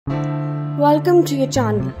Welcome to your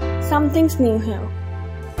channel. Something's new here.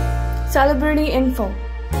 Celebrity info.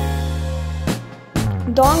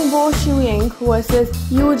 Dongbo Ying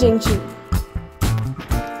versus YU JING QIU.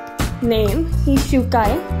 Name, he's XUkai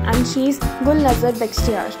and she's Gulnazar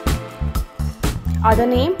Bextiyar. Other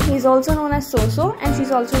name, he's also known as SOSO and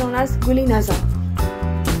she's also known as gulinazha.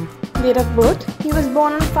 Date of birth, he was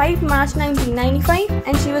born on 5 March 1995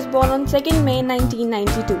 and she was born on 2nd May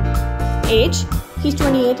 1992. Age, he's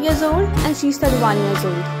 28 years old and she's 31 years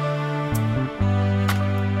old.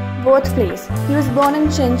 Birthplace, he was born in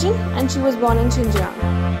Shenzhen and she was born in Xinjiang.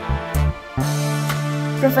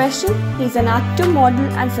 Profession, he's an actor, model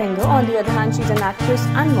and singer. On the other hand, she's an actress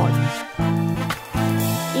and model.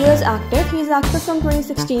 Years active, he's active from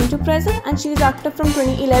 2016 to present and she's active from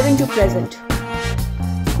 2011 to present.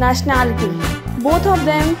 Nationality, both of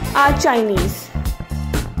them are Chinese.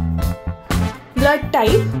 Blood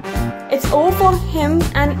type, it's O for him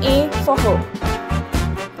and A for her.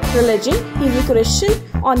 Religion, he's a Christian.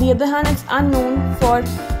 On the other hand, it's unknown for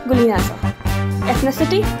gulinazha.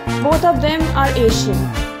 Ethnicity, both of them are Asian.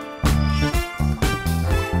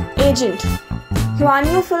 Agent,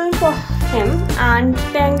 YU Film for him and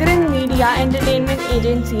Tengrin Media Entertainment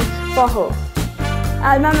Agency for her.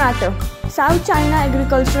 Alma mater, South China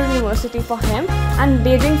Agricultural University for him and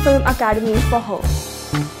Beijing Film Academy for her.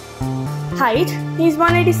 Height, he's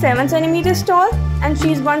 187 cm tall and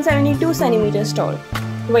she's 172 cm tall.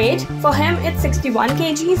 Weight, for him it's 61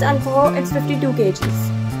 kgs and for her it's 52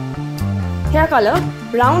 kgs. Hair color,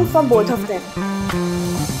 brown for both of them.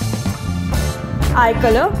 Eye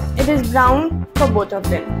color, it is brown for both of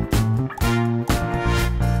them.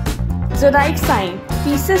 Zodiac sign,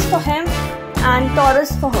 Pisces for him and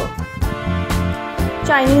Taurus for her.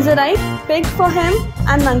 Chinese zodiac, pig for him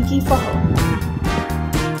and monkey for her.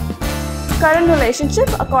 Current relationship,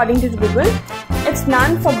 according to Google, it's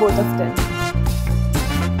none for both of them.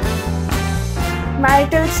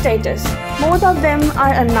 Marital status, both of them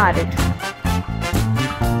are unmarried.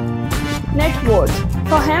 Net worth,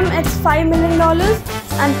 for him it's $5 million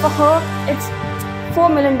and for her it's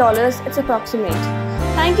 $4 million, it's approximate.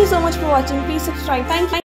 Thank you so much for watching. Please subscribe. Thank you.